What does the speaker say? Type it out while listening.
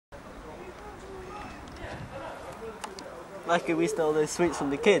Lucky we stole those sweets from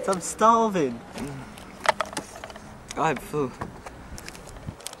the kids. I'm starving. I'm full.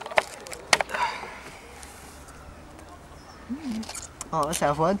 Oh, let's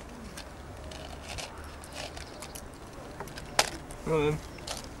have one.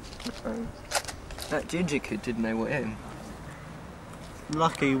 That ginger kid didn't know what hit him.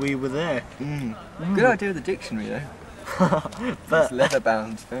 Lucky we were there. Good idea with the dictionary though. But It's leather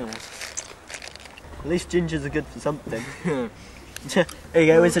bound. Oh. at least gingers are good for something. Here you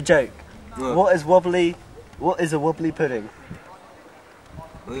go, it's a joke. What is wobbly? What is a wobbly pudding?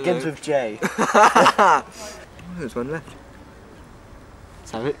 Begins with J. There's one left.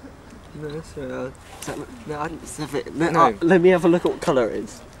 Let's have it. No, that's No, I didn't have it. No. Let me have a look at what colour it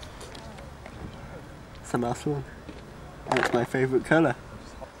is. It's the last one. And it's my favourite colour.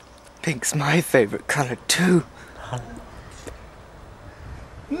 Pink's my favourite colour too.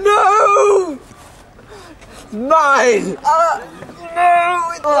 No! Mine! No!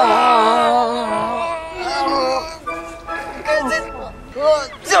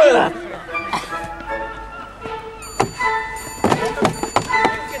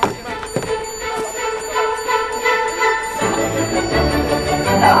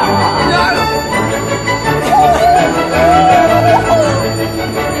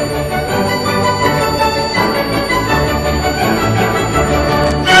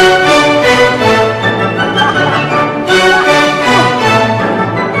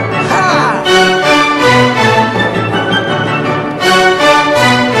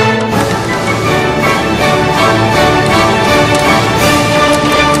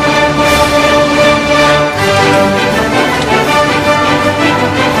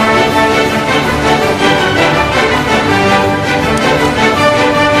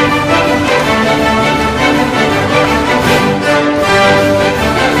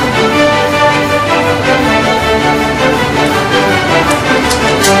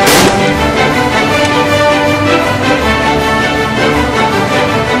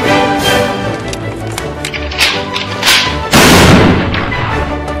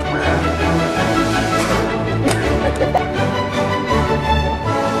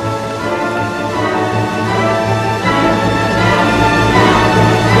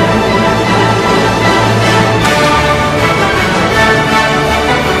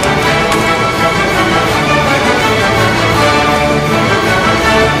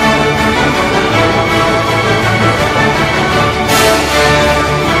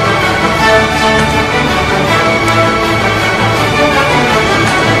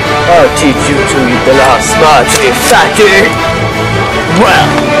 I'll teach you to eat the last smartie, fatty! Well,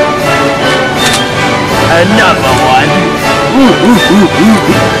 another one!